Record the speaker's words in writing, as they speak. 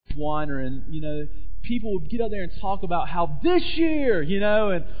Weiner, and, people would get up there and talk about how this year,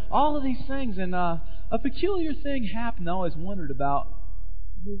 and all of these things. And a peculiar thing happened I always wondered about.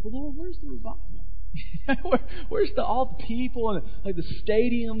 Well, Lord, where's the revival? Where's all the people, and like the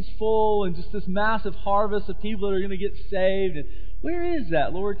stadium's full, and just this massive harvest of people that are going to get saved? And where is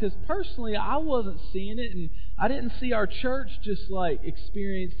that, Lord? Because personally, I wasn't seeing it, and I didn't see our church just like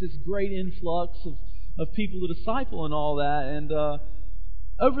experience this great influx of people to disciple and all that. And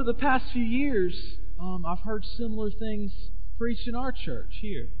over the past few years, I've heard similar things preached in our church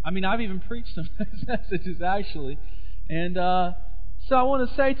here. I mean, I've even preached some of those messages, actually. And so I want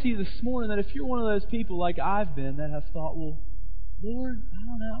to say to you this morning that if you're one of those people like I've been that have thought, well, Lord, I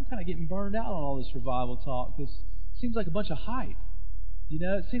don't know, I'm kind of getting burned out on all this revival talk because it seems like a bunch of hype.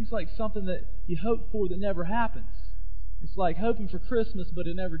 It seems like something that you hope for that never happens. It's like hoping for Christmas, but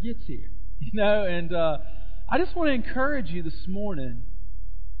it never gets here. And I just want to encourage you this morning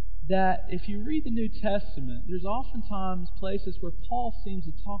that if you read the New Testament, there's oftentimes places where Paul seems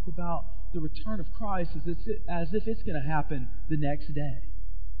to talk about the return of Christ as if it's going to happen the next day,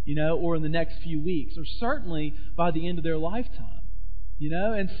 or in the next few weeks, or certainly by the end of their lifetime,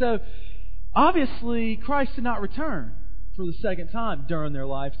 And so, obviously, Christ did not return for the second time during their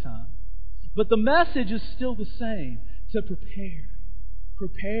lifetime. But the message is still the same, to prepare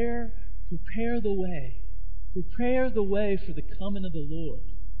the way. Prepare the way for the coming of the Lord.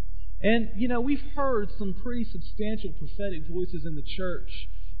 And, we've heard some pretty substantial prophetic voices in the church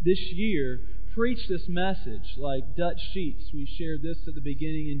this year preach this message, like Dutch Sheets. We shared this at the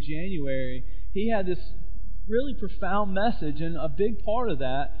beginning in January. He had this really profound message, and a big part of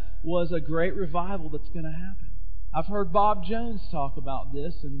that was a great revival that's going to happen. I've heard Bob Jones talk about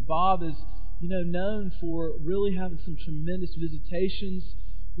this, and Bob is, known for really having some tremendous visitations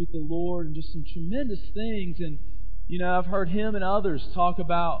with the Lord and just some tremendous things. And, I've heard him and others talk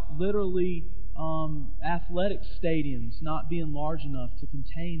about literally athletic stadiums not being large enough to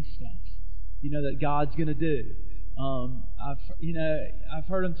contain stuff, that God's going to do. I've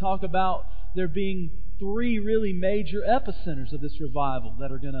heard him talk about there being 3 really major epicenters of this revival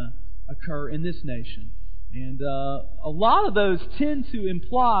that are going to occur in this nation. And a lot of those tend to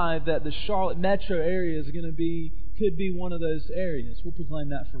imply that the Charlotte metro area is could be one of those areas. We'll proclaim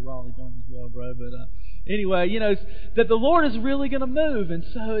that for Raleigh-Durham as well, bro. But anyway, that the Lord is really going to move. And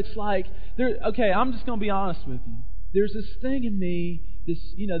so it's like, I'm just going to be honest with you. There's this thing in me,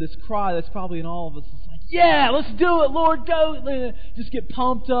 this cry that's probably in all of us. It's like, yeah, let's do it, Lord, go. Just get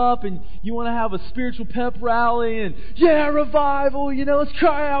pumped up, and you want to have a spiritual pep rally, and revival, let's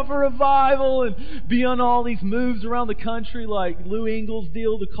cry out for revival, and be on all these moves around the country like Lou Engel's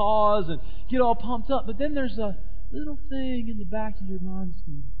deal, The Cause, and get all pumped up. But then there's a little thing in the back of your mind that's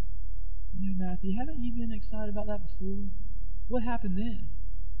going, Matthew, haven't you been excited about that before? What happened then?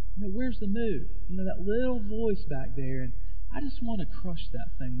 Where's the move? That little voice back there, and I just want to crush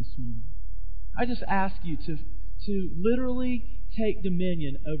that thing this morning. I just ask you to literally take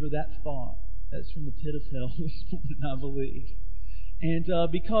dominion over that thought that's from the pit of hell this morning, I believe.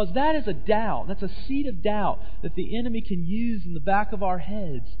 And because that is a doubt, that's a seed of doubt that the enemy can use in the back of our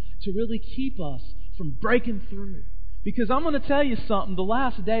heads to really keep us from breaking through. Because I'm going to tell you something, the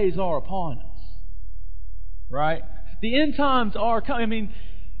last days are upon us. Right? The end times are coming.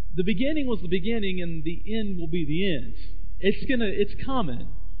 The beginning was the beginning, and the end will be the end. It's coming.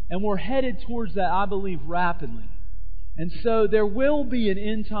 And we're headed towards that, I believe, rapidly. And so there will be an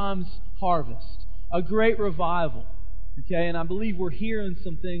end times harvest, a great revival. Okay, and I believe we're hearing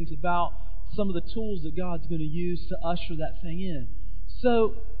some things about some of the tools that God's going to use to usher that thing in.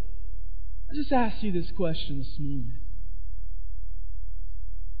 So, I just asked you this question this morning.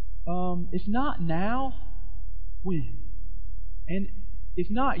 If not now, when? And if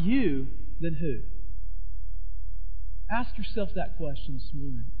not you, then who? Ask yourself that question this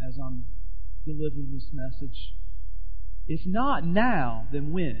morning as I'm delivering this message. If not now,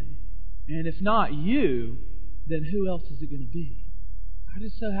 then when? And if not you, then who else is it going to be? I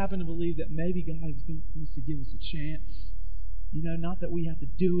just so happen to believe that maybe God is going to give us a chance. Not that we have to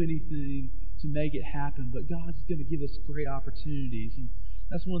do anything to make it happen, but God's going to give us great opportunities. And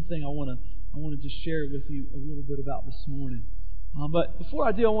that's one thing I want to just share with you a little bit about this morning. But before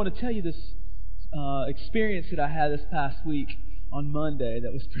I do, I want to tell you this experience that I had this past week on Monday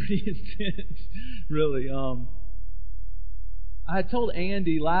that was pretty intense, really. I had told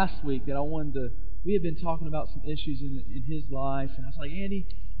Andy last week that we had been talking about some issues in his life, and I was like, Andy,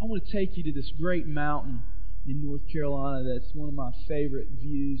 I want to take you to this great mountain in North Carolina that's one of my favorite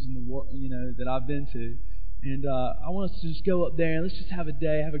views in the world, that I've been to. And I want us to just go up there and let's just have a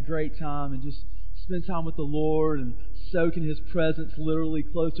day, have a great time, and just spend time with the Lord and soak in His presence literally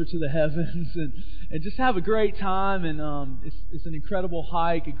closer to the heavens and just have a great time. And it's an incredible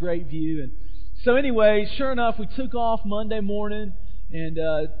hike, a great view. And so anyway, sure enough, we took off Monday morning and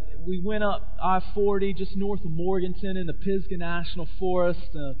we went up I-40 just north of Morganton in the Pisgah National Forest.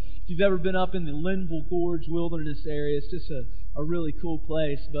 If you've ever been up in the Linville Gorge Wilderness area, it's just a really cool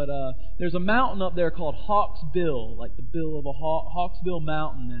place. But there's a mountain up there called Hawks Bill, like the bill of a hawk, Hawks Bill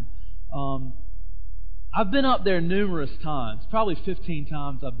Mountain. And I've been up there numerous times, probably 15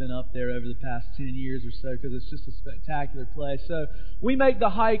 times I've been up there over the past 10 years or so, because it's just a spectacular place. So we make the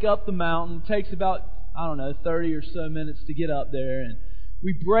hike up the mountain. It takes about, 30 or so minutes to get up there. And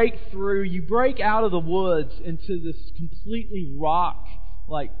we break through. You break out of the woods into this completely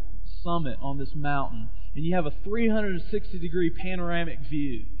rock-like summit on this mountain. And you have a 360-degree panoramic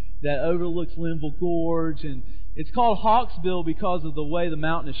view that overlooks Linville Gorge. And it's called Hawks Bill because of the way the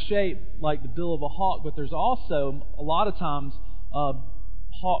mountain is shaped, like the bill of a hawk. But there's also, a lot of times,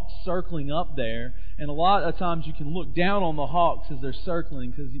 hawks circling up there. And a lot of times you can look down on the hawks as they're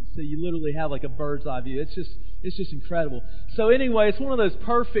circling, because so you literally have like a bird's eye view. It's just incredible. So anyway, it's one of those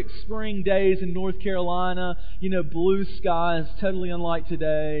perfect spring days in North Carolina. Blue skies, totally unlike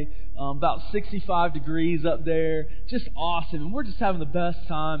today. About 65 degrees up there. Just awesome. And we're just having the best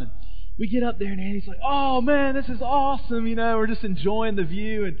time. And we get up there and Andy's like, "Oh man, this is awesome." We're just enjoying the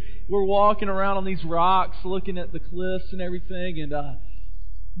view. And we're walking around on these rocks, looking at the cliffs and everything. And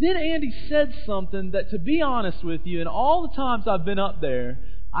then Andy said something that, to be honest with you, in all the times I've been up there,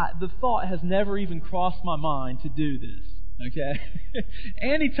 the thought has never even crossed my mind to do this. Okay?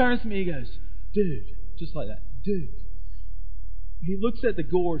 Andy turns to me, he goes, "Dude," just like that, "Dude." He looks at the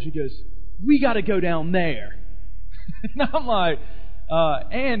gorge, he goes, "We got to go down there." And I'm like,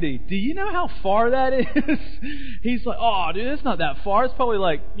 "Andy, do you know how far that is?" He's like, "Oh, dude, it's not that far. It's probably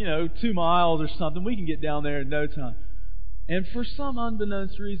like, 2 miles or something. We can get down there in no time." And for some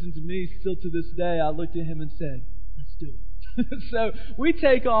unbeknownst reason to me, still to this day, I looked at him and said, "Let's do it." So we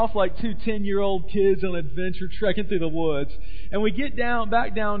take off like two 10-year-old kids on an adventure trekking through the woods. And we get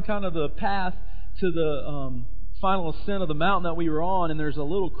back down kind of the path to the final ascent of the mountain that we were on. And there's a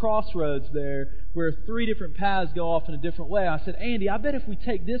little crossroads there where 3 different paths go off in a different way. I said, "Andy, I bet if we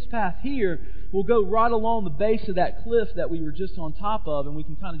take this path here, we'll go right along the base of that cliff that we were just on top of, and we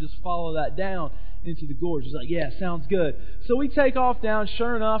can kind of just follow that down into the gorge." He's like, "Yeah, sounds good." So we take off down.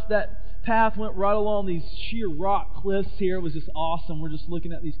 Sure enough, that path went right along these sheer rock cliffs here. It was just awesome. We're just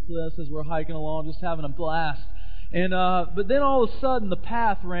looking at these cliffs as we're hiking along, just having a blast. And but then all of a sudden, the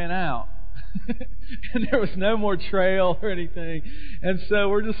path ran out. And there was no more trail or anything. And so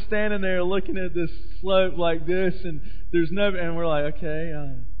we're just standing there looking at this slope like this, and and we're like, "Okay,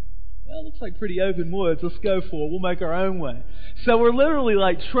 well, it looks like pretty open woods. Let's go for it. We'll make our own way." So we're literally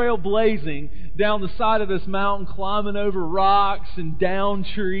like trailblazing down the side of this mountain, climbing over rocks and down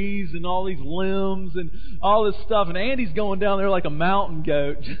trees and all these limbs and all this stuff. And Andy's going down there like a mountain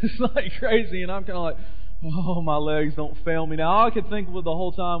goat, just like crazy. And I'm kind of like, "Oh, my legs don't fail me now." All I could think of the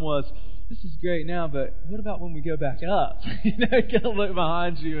whole time was, this is great now, but what about when we go back up? Kind of look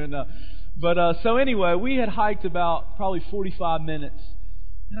behind you. And so anyway, we had hiked about probably 45 minutes.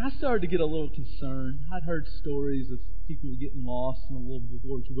 And I started to get a little concerned. I'd heard stories of people getting lost in the Linville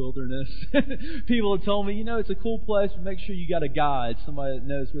Gorge wilderness. People had told me, it's a cool place, but make sure you got a guide, somebody that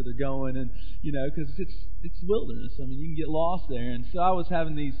knows where they're going, and because it's wilderness. I mean, you can get lost there. And so I was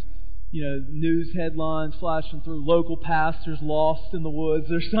having these, news headlines flashing through, local pastors lost in the woods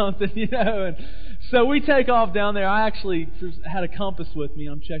or something, And so we take off down there. I actually had a compass with me.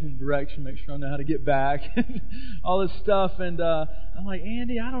 I'm checking the direction, make sure I know how to get back, all this stuff. And I'm like,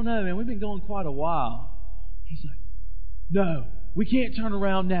 "Andy, I don't know, man. We've been going quite a while." He's like, "No, we can't turn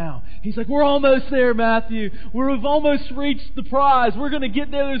around now." He's like, "We're almost there, Matthew. We've almost reached the prize. We're going to get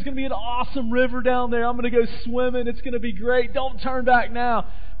there. There's going to be an awesome river down there. I'm going to go swimming. It's going to be great. Don't turn back now.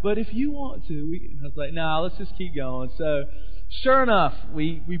 But if you want to," I was like, "Nah, let's just keep going." So sure enough,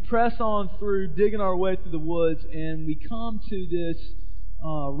 we press on through, digging our way through the woods, and we come to this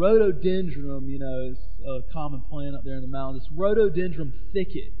rhododendron, it's a common plant up there in the mountains, this rhododendron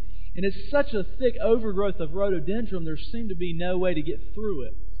thicket. And it's such a thick overgrowth of rhododendron, there seemed to be no way to get through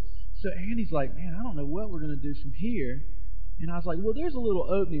it. So Andy's like, "Man, I don't know what we're going to do from here." And I was like, "Well, there's a little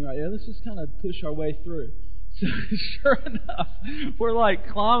opening right there. Let's just kind of push our way through." So sure enough, we're like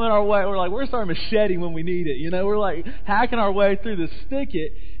climbing our way. We're like, where's our machete when we need it? We're like hacking our way through this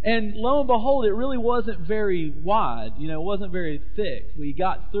thicket. And lo and behold, it really wasn't very wide. It wasn't very thick. We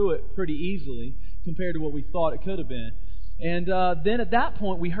got through it pretty easily compared to what we thought it could have been. And then at that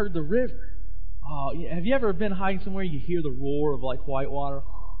point, we heard the river. Have you ever been hiking somewhere you hear the roar of like whitewater?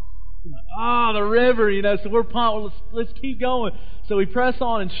 The river, so we're pumped. Let's keep going. So we press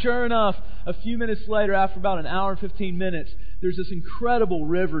on, and sure enough, a few minutes later, after about an hour and 15 minutes, there's this incredible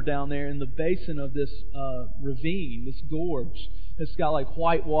river down there in the basin of this ravine, this gorge. It's got like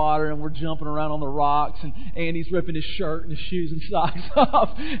white water, and we're jumping around on the rocks, and Andy's ripping his shirt and his shoes and socks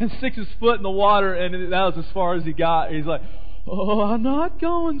off and sticks his foot in the water, and that was as far as he got. He's like, "Oh, I'm not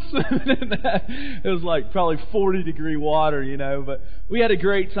going swimming in that." It was like probably 40-degree water, but we had a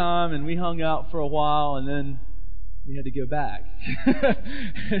great time, and we hung out for a while, and then we had to go back.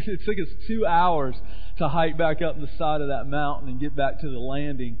 It took us 2 hours to hike back up the side of that mountain and get back to the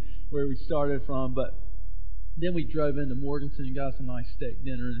landing where we started from. But then we drove into Morganton and got some nice steak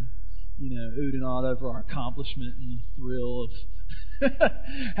dinner and, oohed and awed over our accomplishment and the thrill of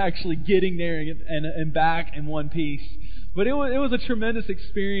actually getting there and back in one piece. But it was a tremendous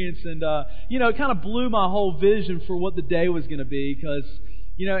experience, and it kind of blew my whole vision for what the day was going to be, because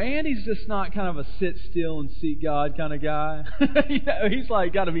Andy's just not kind of a sit still and seek God kind of guy. He's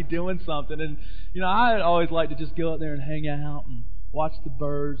like got to be doing something, and I always like to just go out there and hang out and watch the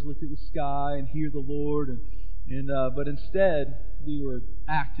birds, look at the sky, and hear the Lord, but instead we were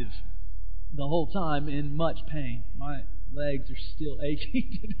active the whole time in much pain. My legs are still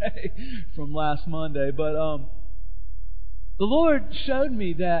aching today from last Monday, but the Lord showed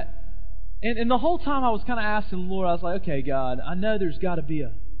me that, and the whole time I was kind of asking the Lord, I was like, okay, God, I know there's got to be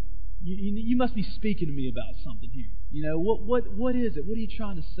you must be speaking to me about something here. What is it? What are you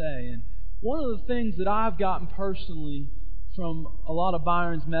trying to say? And one of the things that I've gotten personally from a lot of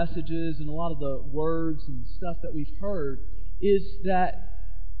Byron's messages and a lot of the words and stuff that we've heard is that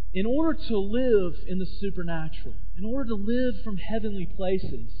in order to live in the supernatural, in order to live from heavenly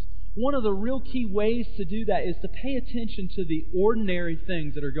places, one of the real key ways to do that is to pay attention to the ordinary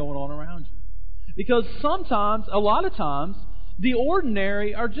things that are going on around you. Because a lot of times, the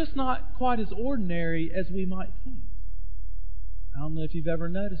ordinary are just not quite as ordinary as we might think. I don't know if you've ever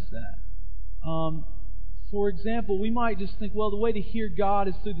noticed that. For example, we might just think, well, the way to hear God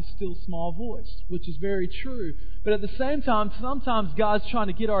is through the still small voice, which is very true. But at the same time, sometimes God's trying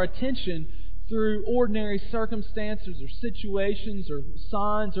to get our attention through ordinary circumstances or situations or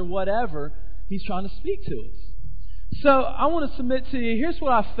signs or whatever. He's trying to speak to us. So I want to submit to you, here's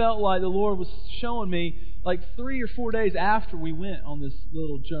what I felt like the Lord was showing me like 3 or 4 days after we went on this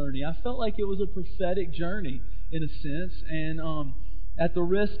little journey. I felt like it was a prophetic journey in a sense, and at the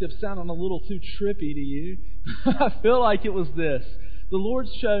risk of sounding a little too trippy to you, I feel like it was this. The Lord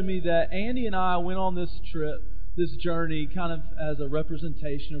showed me that Andy and I went on this trip, this journey, kind of as a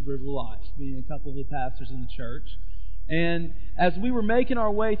representation of River Life, being a couple of the pastors in the church. And as we were making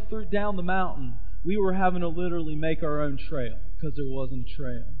our way down the mountain, we were having to literally make our own trail because there wasn't a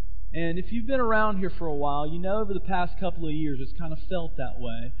trail. And if you've been around here for a while, over the past couple of years it's kind of felt that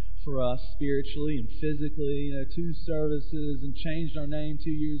way for us spiritually and physically. 2 services and changed our name 2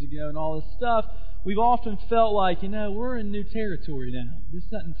 years ago and all this stuff. We've often felt like, we're in new territory now. This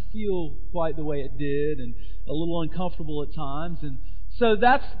doesn't feel quite the way it did, and a little uncomfortable at times. And so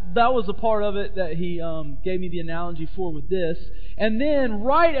that was a part of it that he gave me the analogy for with this. And then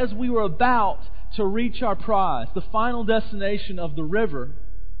right as we were about to reach our prize, the final destination of the river,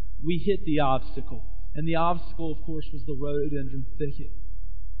 we hit the obstacle. And the obstacle, of course, was the rhododendron thicket.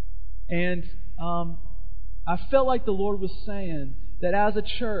 And I felt like the Lord was saying that as a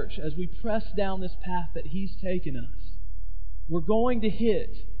church, as we press down this path that He's taken us, we're going to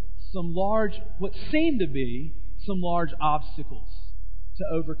hit what seem to be some large obstacles to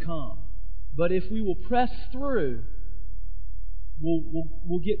overcome. But if we will press through,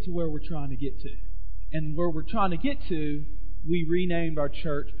 we'll get to where we're trying to get to. And where we're trying to get to, we renamed our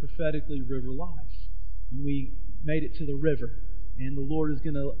church prophetically River Life. And we made it to the river. And the Lord is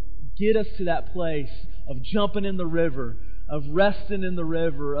going to get us to that place of jumping in the river, of resting in the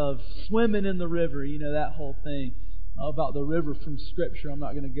river, of swimming in the river. That whole thing about the river from Scripture. I'm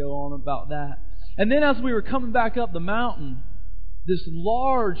not going to go on about that. And then as we were coming back up the mountain, this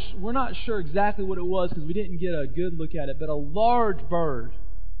large, we're not sure exactly what it was because we didn't get a good look at it, but a large bird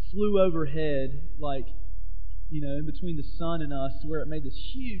flew overhead, like, in between the sun and us, where it made this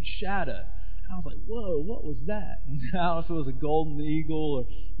huge shadow. I was like, whoa, what was that? I don't know if it was a golden eagle or,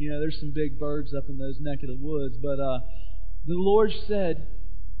 there's some big birds up in those neck of the woods. But the Lord said,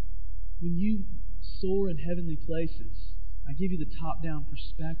 when you soar in heavenly places, I give you the top-down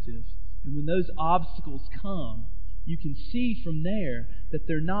perspective. And when those obstacles come, you can see from there that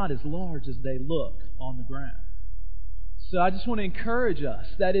they're not as large as they look on the ground. So I just want to encourage us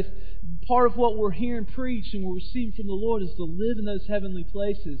that if part of what we're hearing preached and we're receiving from the Lord is to live in those heavenly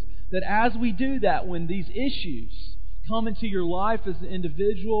places, that as we do that, when these issues come into your life as an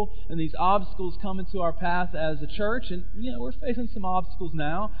individual, and these obstacles come into our path as a church. And, we're facing some obstacles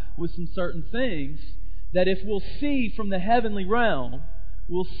now with some certain things that if we'll see from the heavenly realm,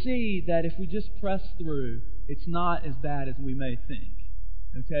 we'll see that if we just press through, it's not as bad as we may think.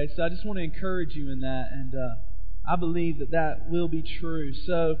 Okay, so I just want to encourage you in that, and I believe that that will be true.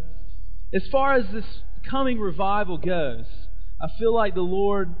 So, as far as this coming revival goes, I feel like the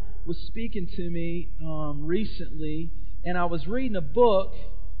Lord was speaking to me recently, and I was reading a book.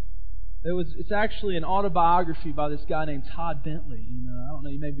 It's actually an autobiography by this guy named Todd Bentley. And I don't know,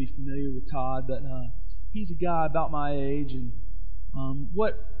 you may be familiar with Todd, but he's a guy about my age. And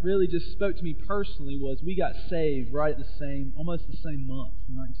what really just spoke to me personally was we got saved right at almost the same month,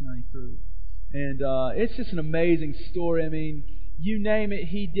 in 1993. And it's just an amazing story. I mean, you name it,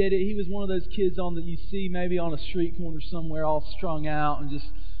 he did it. He was one of those kids that you see maybe on a street corner somewhere, all strung out and just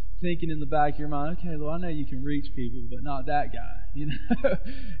thinking in the back of your mind, okay, Lord, I know you can reach people, but not that guy,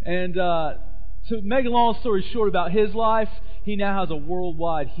 And to make a long story short about his life, he now has a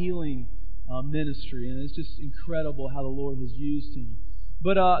worldwide healing ministry, and it's just incredible how the Lord has used him.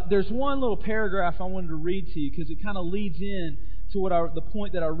 But there's one little paragraph I wanted to read to you because it kind of leads in to the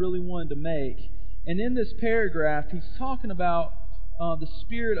point that I really wanted to make. And in this paragraph, he's talking about the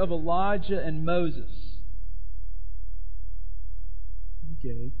spirit of Elijah and Moses.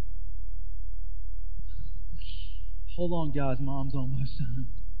 Okay. Hold on, guys. Mom's almost done.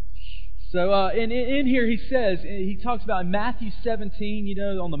 So in here he talks about in Matthew 17,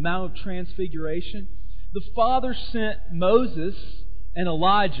 on the Mount of Transfiguration, the Father sent Moses and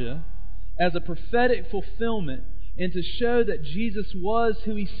Elijah as a prophetic fulfillment and to show that Jesus was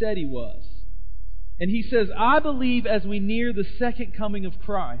who He said He was. And he says, I believe as we near the second coming of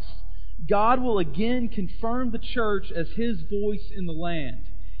Christ, God will again confirm the church as His voice in the land.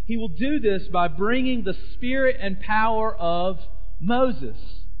 He will do this by bringing the spirit and power of Moses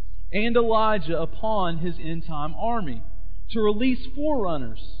and Elijah upon His end-time army, to release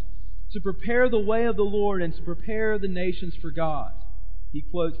forerunners, to prepare the way of the Lord and to prepare the nations for God. He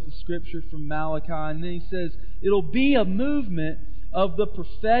quotes the scripture from Malachi, and then he says, it'll be a movement of the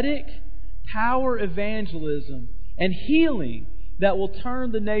prophetic power evangelism and healing that will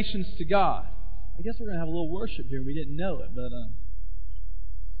turn the nations to God. I guess we're going to have a little worship here. We didn't know it, but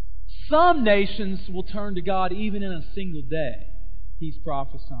some nations will turn to God even in a single day. He's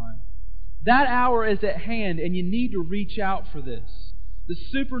prophesying. That hour is at hand, and you need to reach out for this. The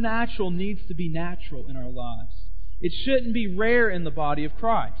supernatural needs to be natural in our lives. It shouldn't be rare in the body of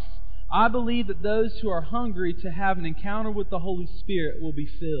Christ. I believe that those who are hungry to have an encounter with the Holy Spirit will be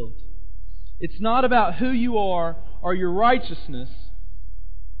filled. It's not about who you are or your righteousness.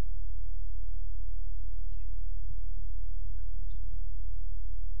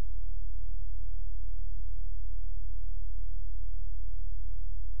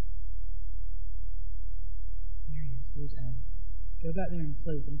 There he is. There's Addie. Go back there and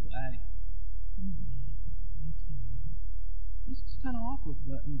play with Uncle Addie. This is kind of awkward,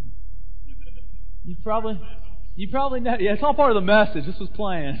 but you probably know. Yeah, it's all part of the message. This was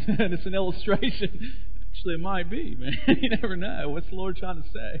planned, and it's an illustration. Actually, it might be, man. You never know. What's the Lord trying to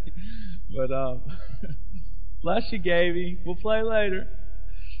say? But bless you, Gaby. We'll play later.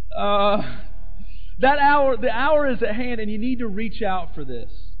 The hour is at hand, and you need to reach out for this.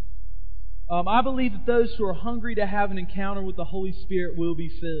 I believe that those who are hungry to have an encounter with the Holy Spirit will be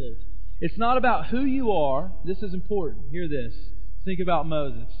filled. It's not about who you are. This is important. Hear this. Think about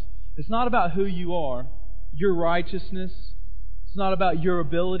Moses. It's not about who you are, your righteousness. It's not about your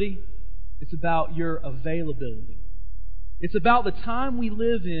ability. It's about your availability. It's about the time we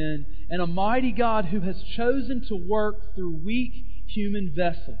live in and a mighty God who has chosen to work through weak human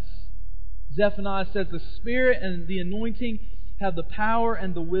vessels. Zephaniah says the Spirit and the anointing have the power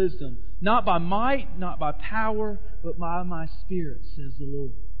and the wisdom. Not by might, not by power, but by my Spirit, says the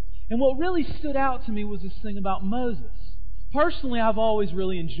Lord. And what really stood out to me was this thing about Moses. Personally, I've always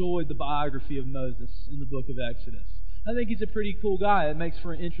really enjoyed the biography of Moses in the book of Exodus. I think he's a pretty cool guy. It makes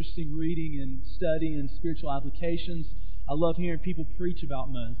for an interesting reading and study and spiritual applications. I love hearing people preach about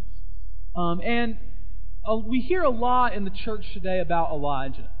Moses. We hear a lot in the church today about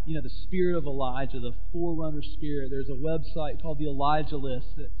Elijah. The spirit of Elijah, the forerunner spirit. There's a website called the Elijah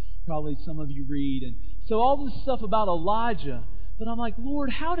List that probably some of you read. And so all this stuff about Elijah. But I'm like,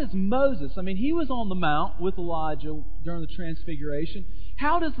 Lord, how does Moses, he was on the mount with Elijah during the Transfiguration.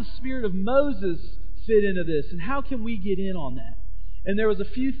 How does the spirit of Moses fit into this? And how can we get in on that? And there was a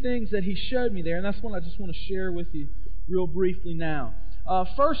few things that he showed me there, and that's what I just want to share with you real briefly now.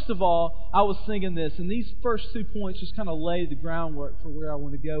 First of all, I was thinking this, and these first 2 points just kind of lay the groundwork for where I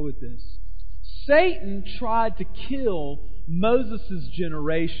want to go with this. Satan tried to kill Moses'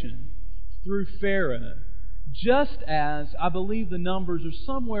 generation through Pharaoh, just as I believe the numbers are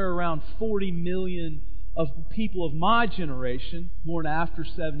somewhere around 40 million of people of my generation, born after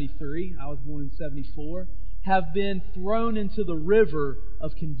 73, I was born in 74, have been thrown into the river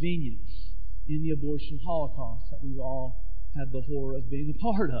of convenience in the abortion holocaust that we've all had the horror of being a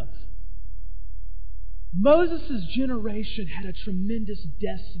part of. Moses' generation had a tremendous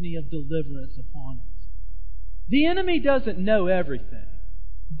destiny of deliverance upon it. The enemy doesn't know everything,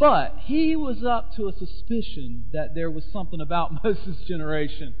 but he was up to a suspicion that there was something about Moses'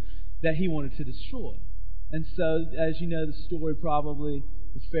 generation that he wanted to destroy. And so, as you know the story probably,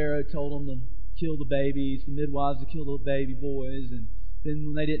 the Pharaoh told them to kill the babies, the midwives to kill the baby boys, and then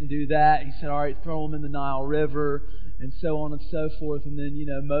when they didn't do that, he said, all right, throw them in the Nile River, and so on and so forth. And then,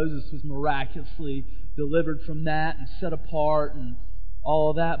 Moses was miraculously delivered from that and set apart and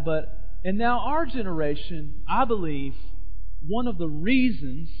all of that. And now our generation, I believe, one of the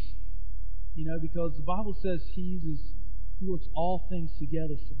reasons, because the Bible says He works all things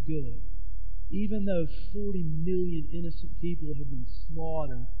together for good. Even though 40 million innocent people have been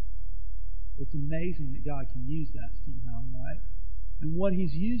slaughtered, it's amazing that God can use that somehow, right? And what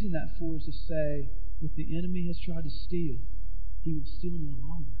He's using that for is to say, what the enemy has tried to steal, he will steal no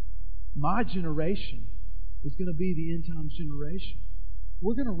longer. My generation is going to be the end times generation.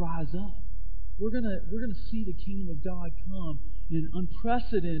 We're going to rise up. We're going to see the kingdom of God come in an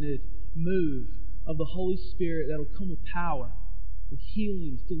unprecedented move of the Holy Spirit that will come with power, with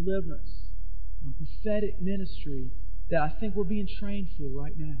healings, deliverance, and prophetic ministry that I think we're being trained for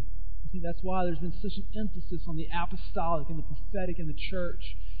right now. I think that's why there's been such an emphasis on the apostolic and the prophetic in the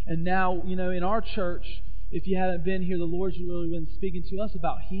church. And now, in our church, if you haven't been here, the Lord's really been speaking to us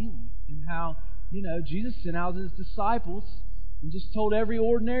about healing and how, Jesus sent out His disciples and just told every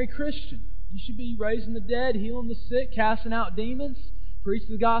ordinary Christian, you should be raising the dead, healing the sick, casting out demons,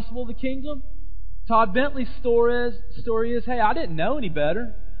 preaching the gospel of the kingdom. Todd Bentley's story is, hey, I didn't know any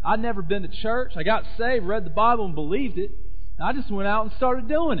better. I'd never been to church. I got saved, read the Bible, and believed it. I just went out and started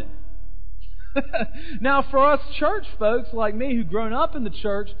doing it. Now, for us church folks like me who've grown up in the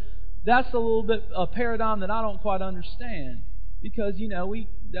church, that's a little bit a paradigm that I don't quite understand. Because,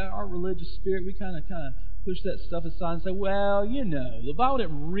 our religious spirit, we kind of push that stuff aside and say, well, the Bible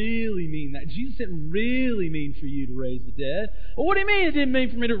didn't really mean that. Jesus didn't really mean for you to raise the dead. Well, what do you mean it didn't mean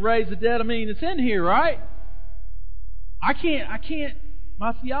for me to raise the dead? I mean, it's in here, right? I can't,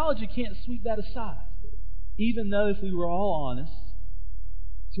 my theology can't sweep that aside. Even though if we were all honest,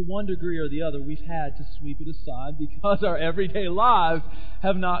 to one degree or the other, we've had to sweep it aside because our everyday lives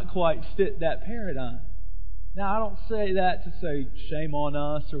have not quite fit that paradigm. Now, I don't say that to say shame on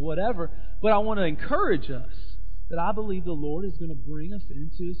us or whatever, but I want to encourage us that I believe the Lord is going to bring us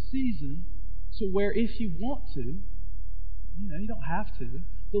into a season to where if you want to, you don't have to,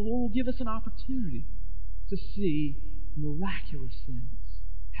 the Lord will give us an opportunity to see miraculous things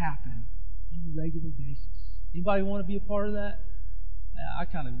happen on a regular basis. Anybody want to be a part of that? I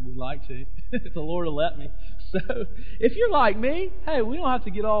kind of would like to, if the Lord will let me. So, if you're like me, hey, we don't have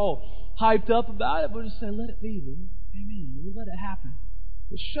to get all hyped up about it, but just say, let it be, Lord. Amen. Lord, let it happen.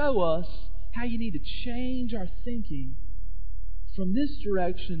 But show us how you need to change our thinking from this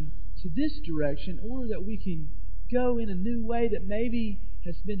direction to this direction in order that we can go in a new way that maybe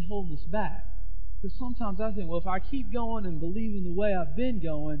has been holding us back. Because sometimes I think, well, if I keep going and believing the way I've been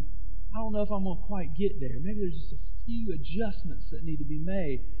going, I don't know if I'm going to quite get there. Maybe there's just a few adjustments that need to be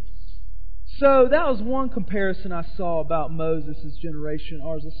made. So that was one comparison I saw about Moses' generation.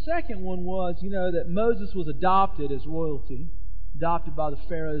 Ours. The second one was, that Moses was adopted as royalty, adopted by the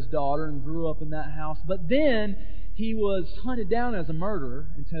Pharaoh's daughter and grew up in that house. But then he was hunted down as a murderer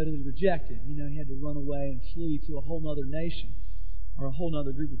and totally rejected. He had to run away and flee to a whole other nation or a whole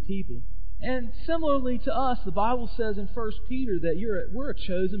other group of people. And similarly to us, the Bible says in 1 Peter that we're a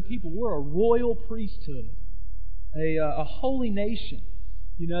chosen people. We're a royal priesthood, a holy nation.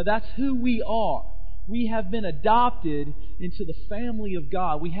 That's who we are. We have been adopted into the family of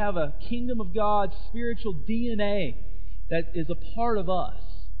God. We have a kingdom of God spiritual DNA that is a part of us.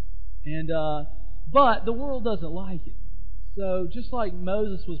 And but the world doesn't like it. So just like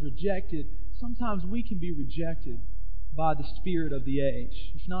Moses was rejected, sometimes we can be rejected by the spirit of the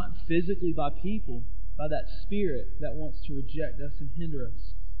age. If not physically by people, by that spirit that wants to reject us and hinder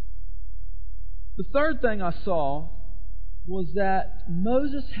us. The third thing I saw was that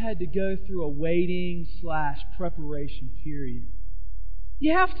Moses had to go through a waiting/preparation period.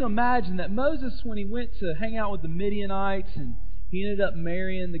 You have to imagine that Moses, when he went to hang out with the Midianites and he ended up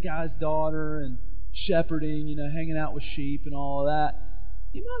marrying the guy's daughter and shepherding, hanging out with sheep and all of that,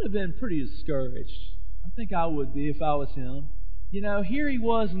 he might have been pretty discouraged. I think I would be if I was him. Here he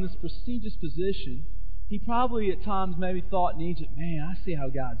was in this prestigious position. He probably at times maybe thought in Egypt, man, I see how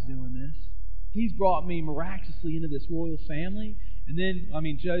God's doing this. He's brought me miraculously into this royal family. And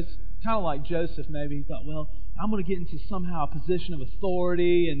then, Joseph, kind of like Joseph maybe, he thought, well, I'm going to get into somehow a position of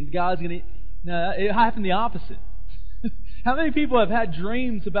authority and God's going to... No, it happened the opposite. How many people have had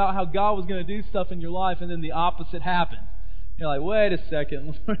dreams about how God was going to do stuff in your life and then the opposite happened? You're like, wait a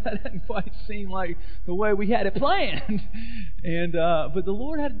second, Lord, that doesn't quite seem like the way we had it planned. But the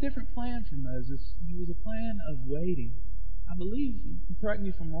Lord had a different plan for Moses. It was a plan of waiting. I believe, you can correct me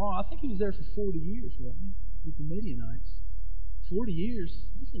if I'm wrong, I think he was there for 40 years, wasn't he, with the Midianites. 40 years?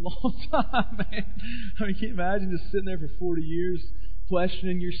 That's a long time, man. Can you imagine just sitting there for 40 years,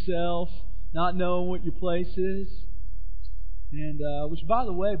 questioning yourself, not knowing what your place is? And, which, by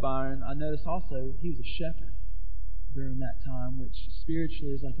the way, Byron, I noticed also he was a shepherd during that time, which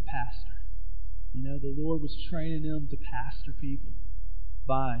spiritually is like a pastor. The Lord was training him to pastor people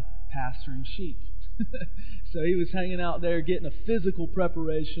by pastoring sheep. So he was hanging out there getting a physical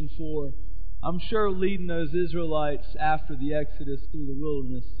preparation for, I'm sure leading those Israelites after the Exodus through the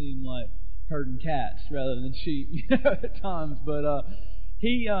wilderness seemed like herding cats rather than sheep at times. But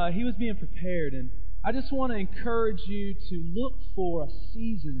he was being prepared. And I just want to encourage you to look for a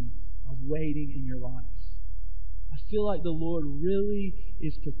season of waiting in your life. I feel like the Lord really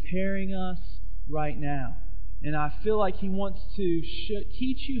is preparing us right now. And I feel like He wants to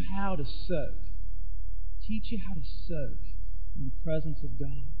teach you how to soak. Teach you how to soak in the presence of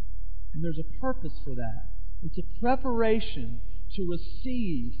God. And there's a purpose for that. It's a preparation to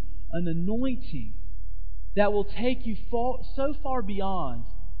receive an anointing that will take you so far beyond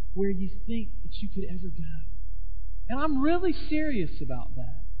where you think that you could ever go. And I'm really serious about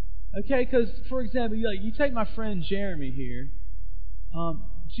that. Okay, because, for example, you take my friend Jeremy here.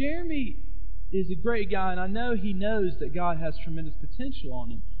 Jeremy is a great guy, and I know he knows that God has tremendous potential on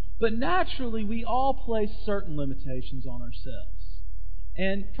him. But naturally, we all place certain limitations on ourselves.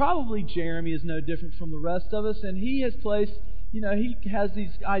 And probably Jeremy is no different from the rest of us, and he has placed, he has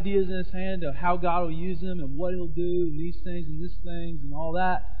these ideas in his hand of how God will use him and what He'll do and these things and this things and all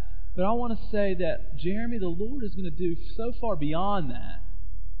that. But I want to say that, Jeremy, the Lord is going to do so far beyond that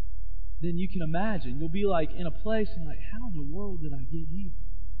than you can imagine. You'll be like in a place and like, how in the world did I get here?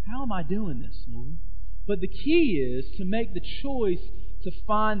 How am I doing this, Lord? But the key is to make the choice to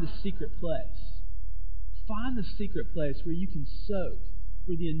find the secret place. Find the secret place where you can soak,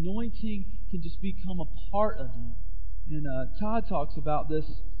 where the anointing can just become a part of you. And Todd talks about this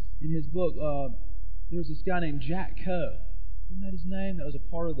in his book. There's this guy named Jack Coe. Isn't that his name? That was a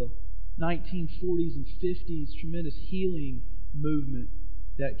part of the 1940s and 50s tremendous healing movement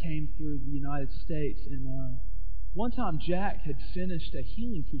that came through the United States. And one time Jack had finished a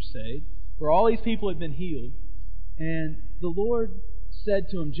healing crusade where all these people had been healed. And the Lord said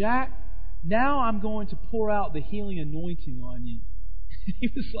to him, Jack, now I'm going to pour out the healing anointing on you. He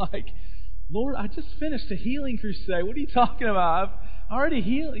was like, Lord, I just finished a healing crusade. What are you talking about? I already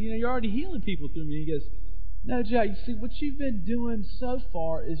healed. You're already healing people through me. He goes, no, Jack, you see, what you've been doing so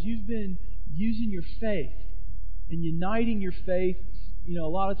far is you've been using your faith and uniting your faith, a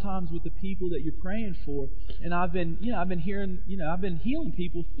lot of times with the people that you're praying for. And I've been healing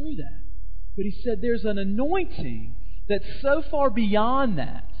people through that. But he said there's an anointing that's so far beyond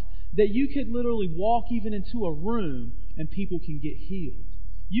that you could literally walk even into a room and people can get healed.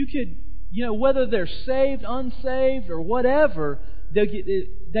 You could, whether they're saved, unsaved, or whatever,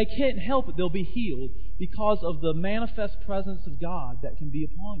 they can't help it. They'll be healed because of the manifest presence of God that can be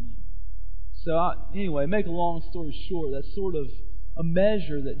upon you. So anyway, make a long story short, that's sort of a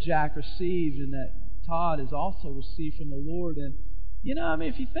measure that Jack received and that Todd has also received from the Lord. And,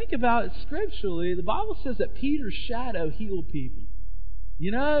 if you think about it scripturally, the Bible says that Peter's shadow healed people.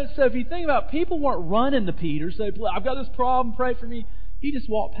 So if you think about it, people weren't running to Peter, saying, I've got this problem, pray for me. He just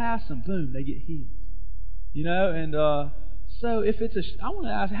walked past them, boom, they get healed. And so if I want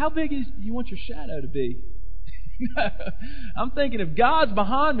to ask, how big do you want your shadow to be? I'm thinking if God's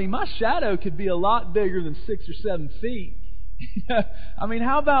behind me, my shadow could be a lot bigger than 6 or 7 feet.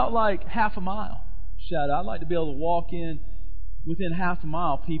 How about like half a mile shadow? I'd like to be able to walk in within half a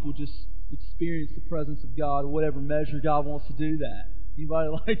mile, people just experience the presence of God, or whatever measure God wants to do that. Anybody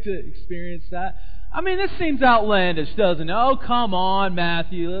like to experience that? This seems outlandish, doesn't it? Oh, come on,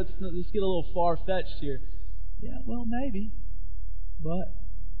 Matthew. Let's get a little far-fetched here. Yeah, well, maybe. But,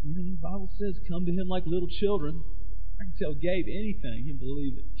 the Bible says, come to Him like little children. I can tell Gabe anything, he'll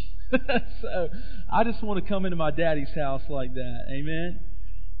believe it. So, I just want to come into my daddy's house like that. Amen?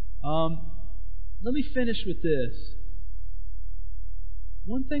 Let me finish with this.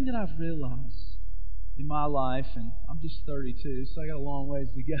 one thing that I've realized in my life, and I'm just 32, so I got a long ways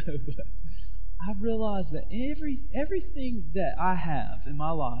to go, but I've realized that everything that I have in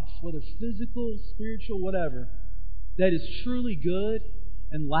my life, whether physical, spiritual, whatever, that is truly good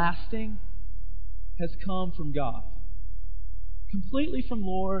and lasting has come from God. Completely from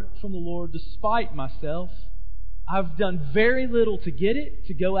the Lord, despite myself. I've done very little to get it,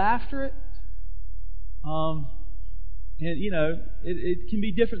 to go after it. And it can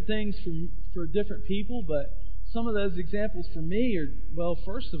be different things for different people, but some of those examples for me are, well,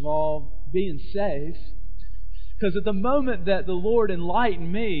 first of all, being saved. Because at the moment that the Lord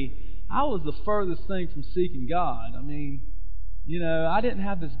enlightened me, I was the furthest thing from seeking God. I mean, I didn't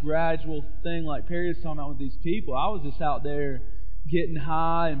have this gradual thing like Perry was talking about with these people. I was just out there getting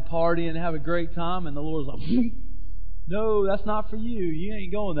high and partying and having a great time, and the Lord was like, no, that's not for you. You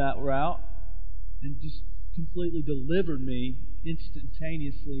ain't going that route. And just completely delivered me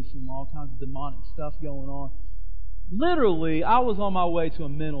instantaneously from all kinds of demonic stuff going on. Literally, I was on my way to a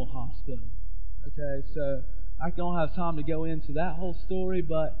mental hospital. Okay, so I don't have time to go into that whole story,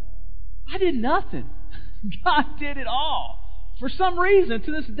 but I did nothing. God did it all. For some reason,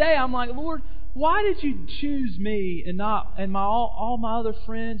 to this day, I'm like, Lord, why did you choose me and all my other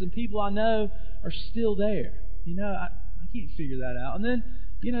friends and people I know are still there? I can't figure that out. And then,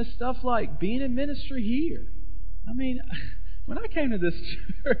 stuff like being in ministry here. I mean, when I came to this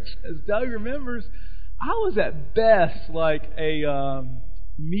church, as Doug remembers, I was at best like a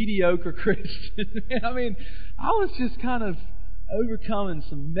mediocre Christian. I mean, I was just kind of overcoming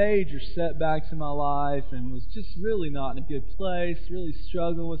some major setbacks in my life and was just really not in a good place, really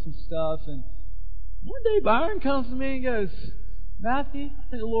struggling with some stuff. And one day Byron comes to me and goes, Matthew, I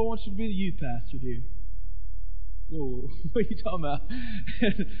think the Lord wants you to be the youth pastor here. Whoa, what are you talking about?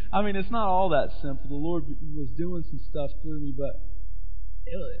 I mean, it's not all that simple. The Lord was doing some stuff through me,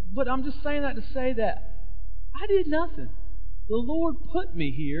 but I'm just saying that to say that I did nothing. The Lord put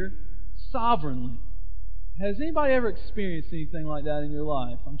me here sovereignly. Has anybody ever experienced anything like that in your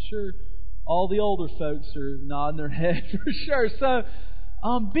life? I'm sure all the older folks are nodding their head for sure. So,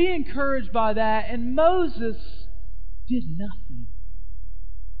 be encouraged by that. And Moses did nothing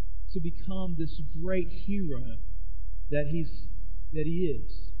to become this great hero that he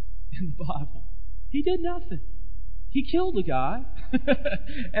is in the Bible. He did nothing. He killed a guy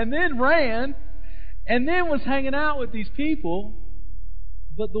and then ran and then was hanging out with these people.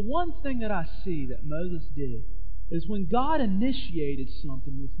 But the one thing that I see that Moses did is when God initiated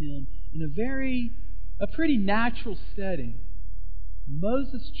something with him in a pretty natural setting,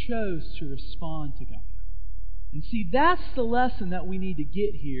 Moses chose to respond to God. And see, that's the lesson that we need to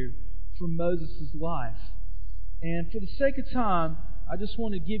get here from Moses' life. And for the sake of time, I just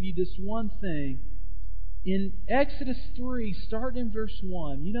want to give you this one thing. In Exodus 3, starting in verse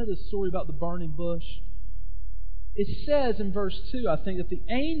 1, you know the story about the burning bush? It says in verse 2, I think, that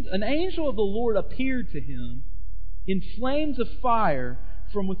an angel of the Lord appeared to him in flames of fire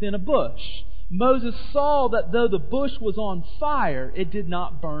from within a bush. Moses saw that though the bush was on fire, it did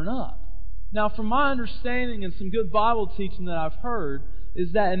not burn up. Now, from my understanding and some good Bible teaching that I've heard,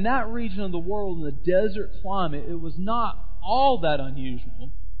 is that in that region of the world, in the desert climate, it was not all that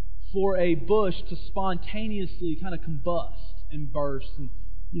unusual for a bush to spontaneously kind of combust and burst and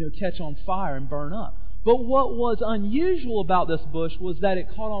catch on fire and burn up. But what was unusual about this bush was that it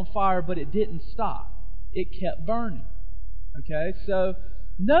caught on fire, but it didn't stop. It kept burning. Okay, so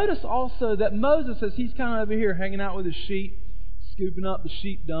notice also that Moses, as he's kind of over here hanging out with his sheep, scooping up the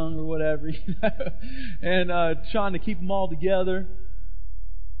sheep dung or whatever, and trying to keep them all together.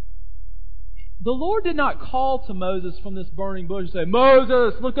 The Lord did not call to Moses from this burning bush and say,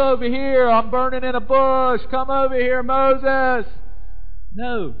 Moses, look over here, I'm burning in a bush, come over here, Moses.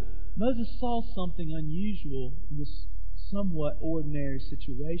 No, Moses saw something unusual in this somewhat ordinary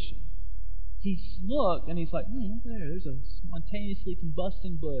situation. He looked and he's like, look there's a spontaneously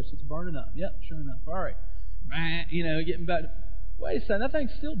combusting bush, it's burning up. Yep, sure enough, alright. Getting back to, wait a second, that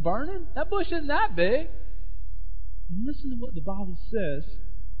thing's still burning? That bush isn't that big. And listen to what the Bible says.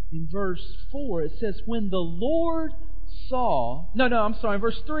 In verse 4, it says, when the Lord saw... in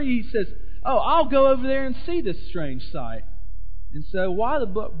verse 3 he says, I'll go over there and see this strange sight. And so, why the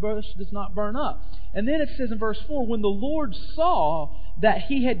bush does not burn up? And then it says in verse 4, when the Lord saw that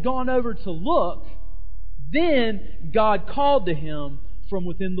he had gone over to look, then God called to him from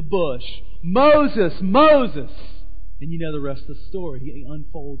within the bush, Moses, Moses! And you know the rest of the story. He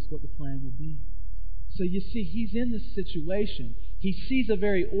unfolds what the plan will be. So you see, he's in this situation. He sees a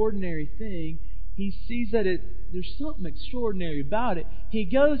very ordinary thing. He sees that there's something extraordinary about it. He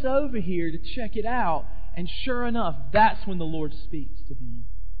goes over here to check it out, and sure enough, that's when the Lord speaks to him.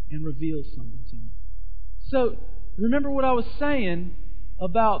 and reveal something to me. So, remember what I was saying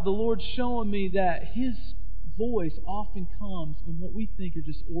about the Lord showing me that His voice often comes in what we think are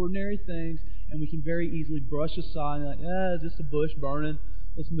just ordinary things, and we can very easily brush aside and like, just a bush burning.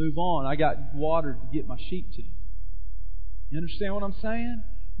 Let's move on. I got water to get my sheep to. You understand what I'm saying?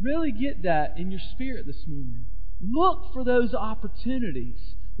 Really get that in your spirit this morning. Look for those opportunities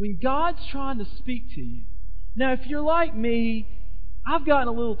when God's trying to speak to you. Now, if you're like me, I've gotten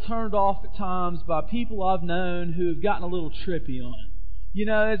a little turned off at times by people I've known who have gotten a little trippy on it. You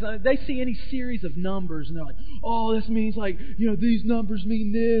know, as they see any series of numbers and they're like, oh, this means like, these numbers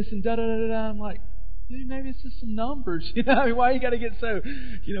mean this and da-da-da-da. I'm like, dude, maybe it's just some numbers. I mean, why you got to get so,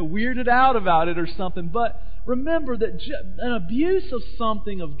 weirded out about it or something? But remember that an abuse of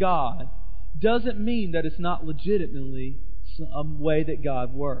something of God doesn't mean that it's not legitimately a way that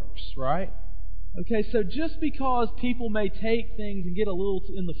God works, right? Okay, so just because people may take things and get a little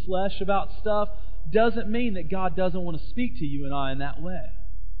in the flesh about stuff doesn't mean that God doesn't want to speak to you and I in that way.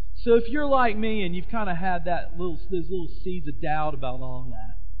 So if you're like me and you've kind of had those little seeds of doubt about all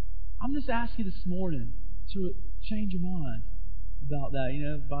that, I'm just asking you this morning to change your mind about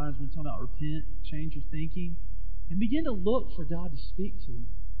that. Byron's been talking about repent, change your thinking, and begin to look for God to speak to you.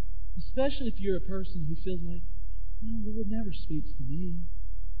 Especially if you're a person who feels like, no, the Lord never speaks to me.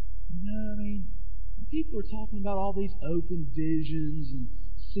 People are talking about all these open visions and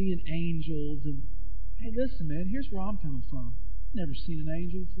seeing angels. And hey, listen, man, here's where I'm coming from. I've never seen an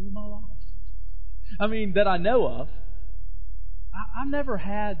angel before in my life. That I know of. I've never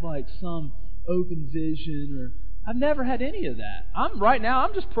had like some open vision, or I've never had any of that. Right now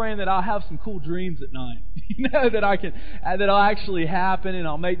I'm just praying that I'll have some cool dreams at night. That that'll actually happen and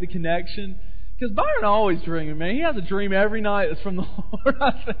I'll make the connection. Because Byron always dreaming, man. He has a dream every night that's from the Lord,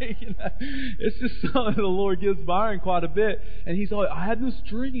 I think. It's just something the Lord gives Byron quite a bit. And he's always, I had this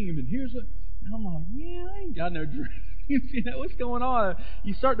dream, and here's what... And I'm like, I ain't got no dreams. What's going on?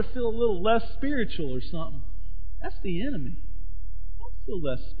 You start to feel a little less spiritual or something. That's the enemy. Don't feel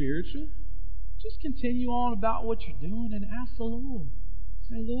less spiritual. Just continue on about what you're doing and ask the Lord.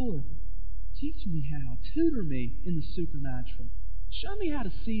 Say, Lord, teach me how. Tutor me in the supernatural. Show me how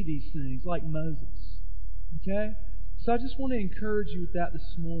to see these things like Moses. Okay? So I just want to encourage you with that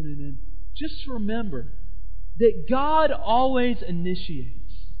this morning. And just remember that God always initiates.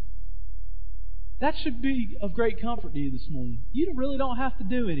 That should be of great comfort to you this morning. You really don't have to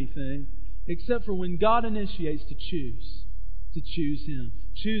do anything except for when God initiates to choose. To choose Him.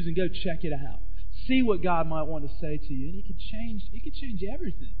 Choose and go check it out. See what God might want to say to you. And it could change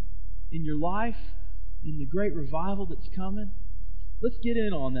everything in your life, in the great revival that's coming. Let's get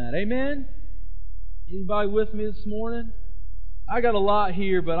in on that. Amen? Anybody with me this morning? I got a lot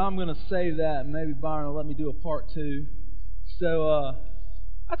here, but I'm going to save that. Maybe Byron will let me do a part 2. So,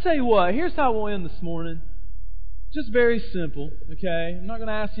 I'll tell you what. Here's how we'll end this morning. Just very simple, okay? I'm not going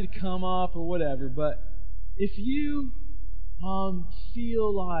to ask you to come up or whatever, but if you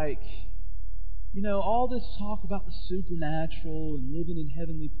feel like, all this talk about the supernatural and living in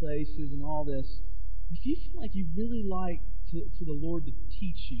heavenly places and all this, if you feel like you really like for the Lord to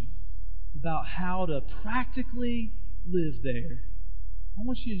teach you about how to practically live there, I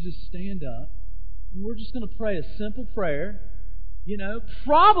want you to just stand up and we're just going to pray a simple prayer.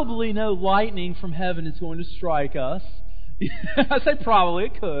 Probably no lightning from heaven is going to strike us. I say probably,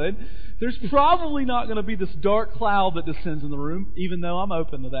 it could. There's probably not going to be this dark cloud that descends in the room, even though I'm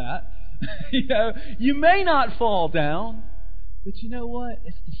open to that. You may not fall down, but you know what?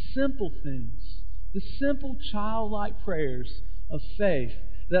 It's the simple things. The simple childlike prayers of faith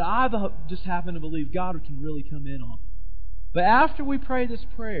that I just happen to believe God can really come in on. But after we pray this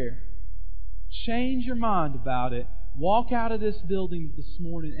prayer, change your mind about it. Walk out of this building this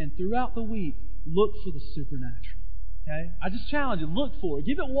morning and throughout the week, look for the supernatural. Okay? I just challenge you, look for it.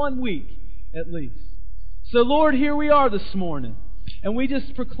 Give it 1 week at least. So Lord, here we are this morning. And we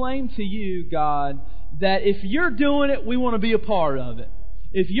just proclaim to you, God, that if you're doing it, we want to be a part of it.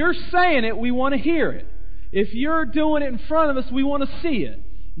 If you're saying it, we want to hear it. If you're doing it in front of us, we want to see it.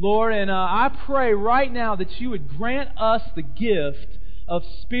 Lord, and I pray right now that you would grant us the gift of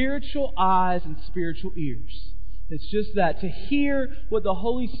spiritual eyes and spiritual ears. It's just that, to hear what the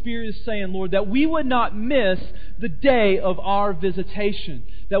Holy Spirit is saying, Lord, that we would not miss the day of our visitation.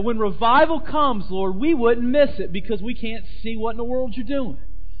 That when revival comes, Lord, we wouldn't miss it because we can't see what in the world you're doing.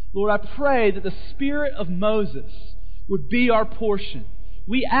 Lord, I pray that the spirit of Moses would be our portion.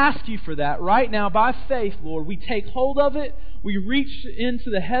 We ask you for that right now by faith, Lord. We take hold of it, we reach into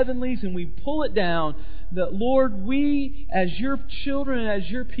the heavenlies and we pull it down. That, Lord, we as your children and as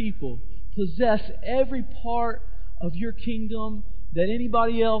your people possess every part of your kingdom that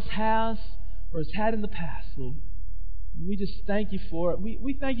anybody else has or has had in the past, Lord. And we just thank You for it.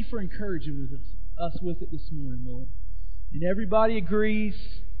 We thank You for encouraging us with it this morning, Lord. And everybody agrees.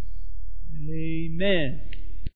 Amen.